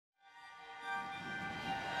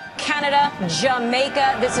Canada,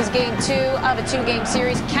 Jamaica. This is game 2 of a 2-game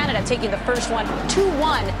series. Canada taking the first one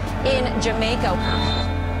 2-1 in Jamaica.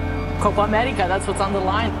 Copa America, that's what's on the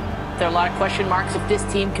line. There are a lot of question marks if this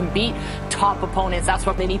team can beat top opponents. That's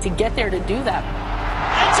what they need to get there to do that.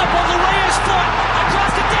 It's up on the Reyes foot,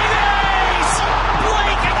 across to Davies!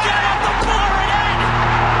 Blake again at the far end!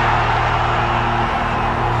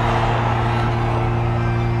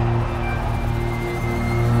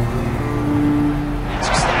 It's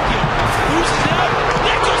Eustachio, boosts it out,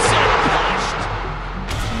 Nicholson pushed!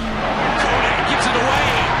 Kodak gives it away,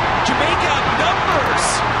 Jamaica numbers!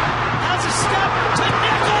 Has a step to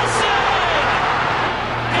Nicholson!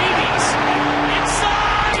 Davies,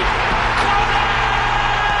 inside, Kodak!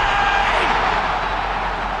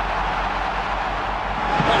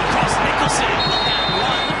 Across Nicholson, let that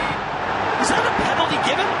run. Is that a penalty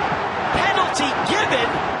given? Penalty given?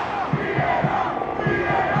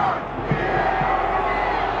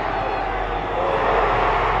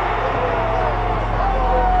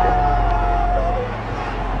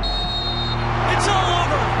 It's all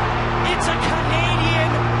over. It's a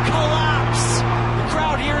Canadian collapse. The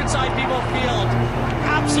crowd here inside BMO Field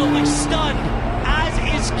absolutely stunned, as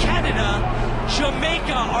is Canada.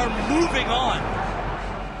 Jamaica are moving on.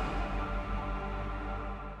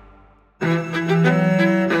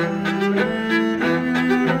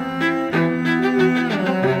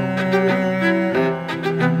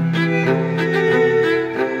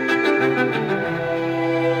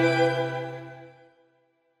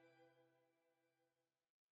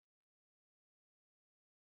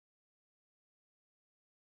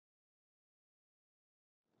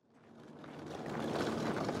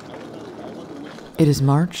 It is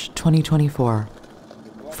March 2024.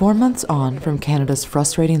 4 months on from Canada's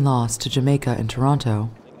frustrating loss to Jamaica in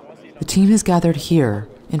Toronto, the team has gathered here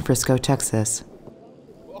in Frisco, Texas.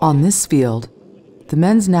 On this field, the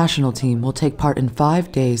men's national team will take part in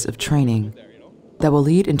 5 days of training that will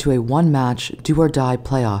lead into a one-match do-or-die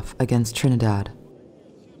playoff against Trinidad.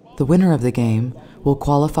 The winner of the game will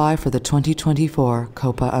qualify for the 2024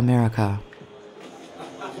 Copa America.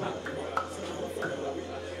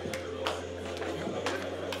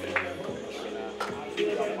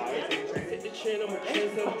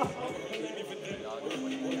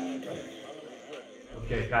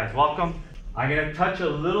 Okay, guys, welcome. I'm going to touch a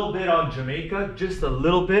little bit on Jamaica, just a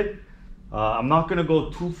little bit. I'm not going to go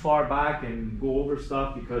too far back and go over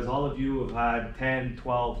stuff because all of you have had 10,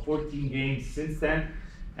 12, 14 games since then,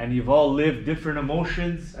 and you've all lived different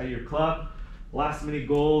emotions at your club, last-minute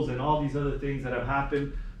goals, and all these other things that have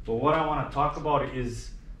happened. But what I want to talk about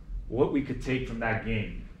is what we could take from that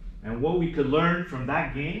game and what we could learn from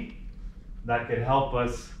that game that could help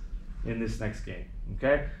us in this next game,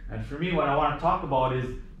 okay? And for me, what I want to talk about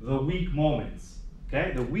is the weak moments,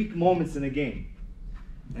 okay? The weak moments in a game.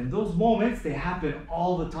 And those moments, they happen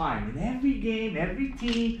all the time. In every game, every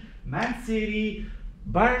team, Man City,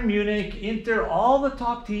 Bayern Munich, Inter, all the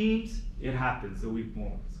top teams, it happens, the weak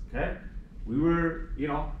moments, okay? We were, you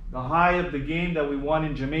know, the high of the game that we won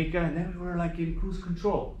in Jamaica, and then we were like in cruise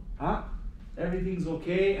control, huh? Everything's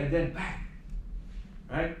okay, and then bang,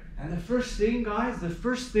 right? And the first thing, guys, the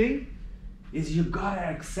first thing is you gotta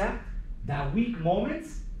accept that weak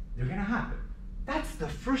moments, they're gonna happen. That's the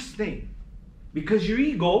first thing. Because your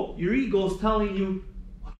ego's telling you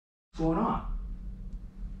what's going on.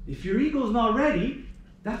 If your ego's not ready,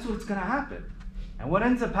 that's what's gonna happen. And what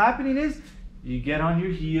ends up happening is you get on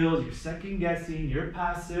your heels, you're second guessing, you're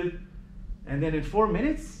passive, and then in 4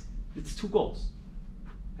 minutes, it's 2 goals.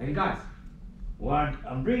 And guys, well,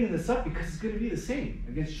 I'm bringing this up because it's gonna be the same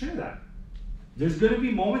against Trinidad. There's gonna be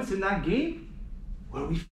moments in that game where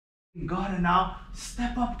we gotta now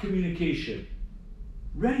step up communication,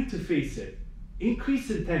 ready to face it, increase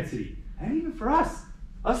intensity, and even for us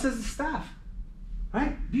as a staff,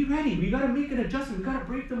 right? Be ready, we gotta make an adjustment, we gotta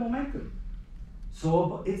break the momentum.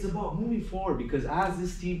 So it's about moving forward because as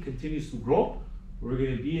this team continues to grow, we're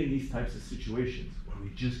gonna be in these types of situations where we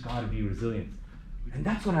just gotta be resilient. And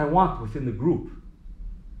that's what I want within the group.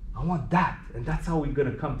 I want that, and that's how we're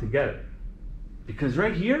gonna come together. Because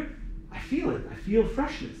right here, I feel it, I feel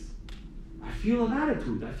freshness. I feel an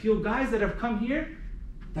attitude, I feel guys that have come here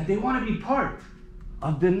that they wanna be part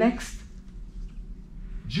of the next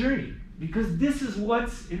journey. Because this is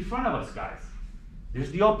what's in front of us, guys.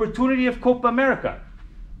 There's the opportunity of Copa America.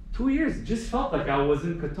 2 years, it just felt like I was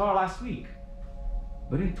in Qatar last week.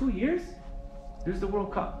 But in 2 years, there's the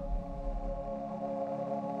World Cup.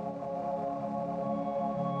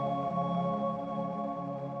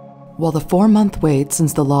 While the 4-month wait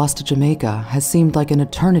since the loss to Jamaica has seemed like an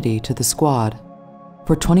eternity to the squad,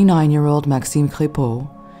 for 29-year-old Maxime Crépeau,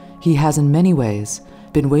 he has in many ways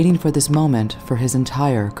been waiting for this moment for his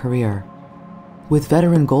entire career. With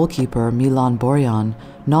veteran goalkeeper Milan Borjan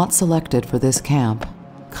not selected for this camp,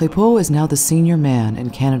 Crépeau is now the senior man in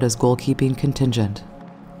Canada's goalkeeping contingent.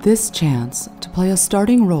 This chance to play a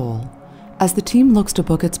starting role as the team looks to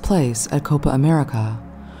book its place at Copa America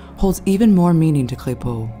holds even more meaning to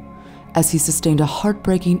Crépeau, as he sustained a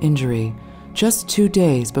heartbreaking injury just 2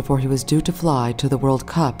 days before he was due to fly to the World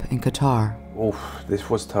Cup in Qatar. Oof, this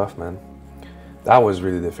was tough, man. That was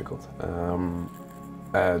really difficult.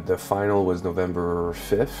 The final was November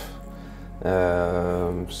 5th.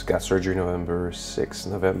 Got surgery November 6th,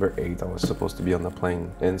 November 8th. I was supposed to be on the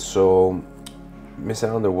plane. And so, missing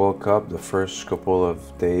out on the World Cup the first couple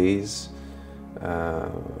of days,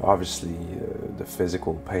 obviously the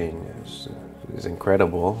physical pain is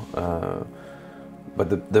incredible.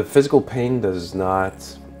 But the physical pain does not...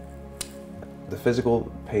 The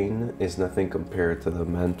physical pain is nothing compared to the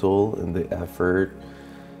mental and the effort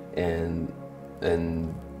and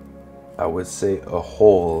I would say a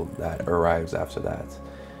hole that arrives after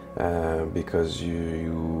that, because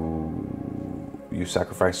you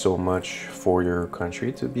sacrifice so much for your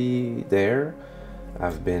country to be there.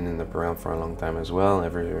 I've been in the ground for a long time as well,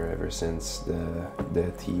 ever since the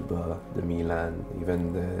Tiba, the Milan,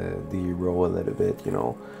 even the Euro a little bit, you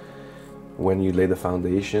know. When you lay the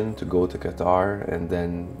foundation to go to Qatar and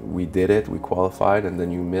then we did it, we qualified, and then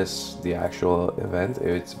you miss the actual event,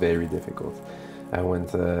 it's very difficult. I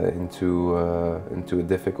went into a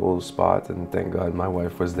difficult spot, and thank God my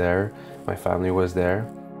wife was there, my family was there.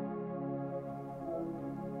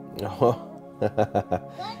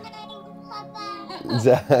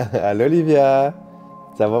 Allô Olivia,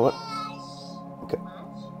 ça va? Okay.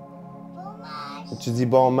 Tu dis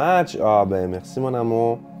bon match? Ah ben merci mon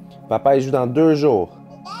amour. Papa il joue dans 2 jours.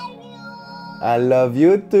 I love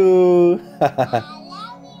you too.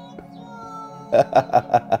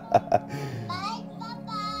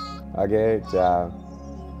 Okay, ciao.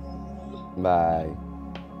 Bye.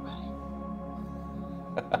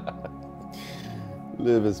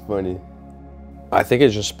 Live is funny. I think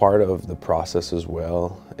it's just part of the process as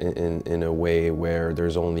well, in a way where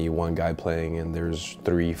there's only one guy playing and there's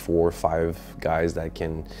 3, 4, 5 guys that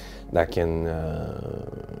can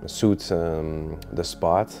suit the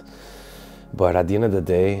spot. But at the end of the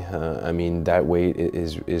day, I mean, that weight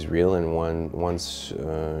is real, and once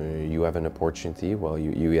you have an opportunity, well,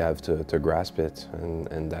 you have to grasp it,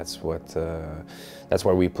 and that's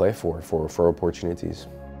why we play for opportunities.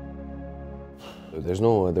 There's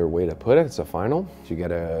no other way to put it. It's a final. You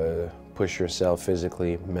gotta push yourself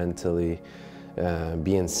physically, mentally,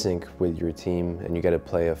 be in sync with your team, and you gotta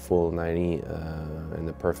play a full 90 in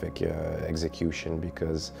the perfect execution,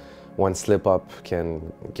 because one slip up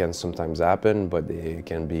can sometimes happen, but it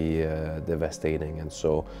can be devastating. And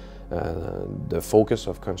so the focus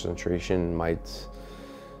of concentration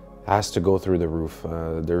has to go through the roof.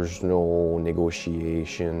 There's no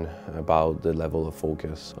negotiation about the level of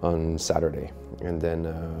focus on Saturday. And then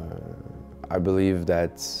I believe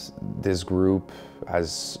that this group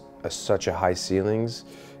has such a high ceilings,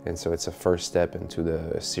 and so it's a first step into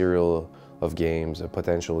the serial of games,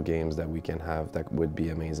 potential games that we can have that would be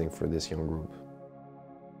amazing for this young group.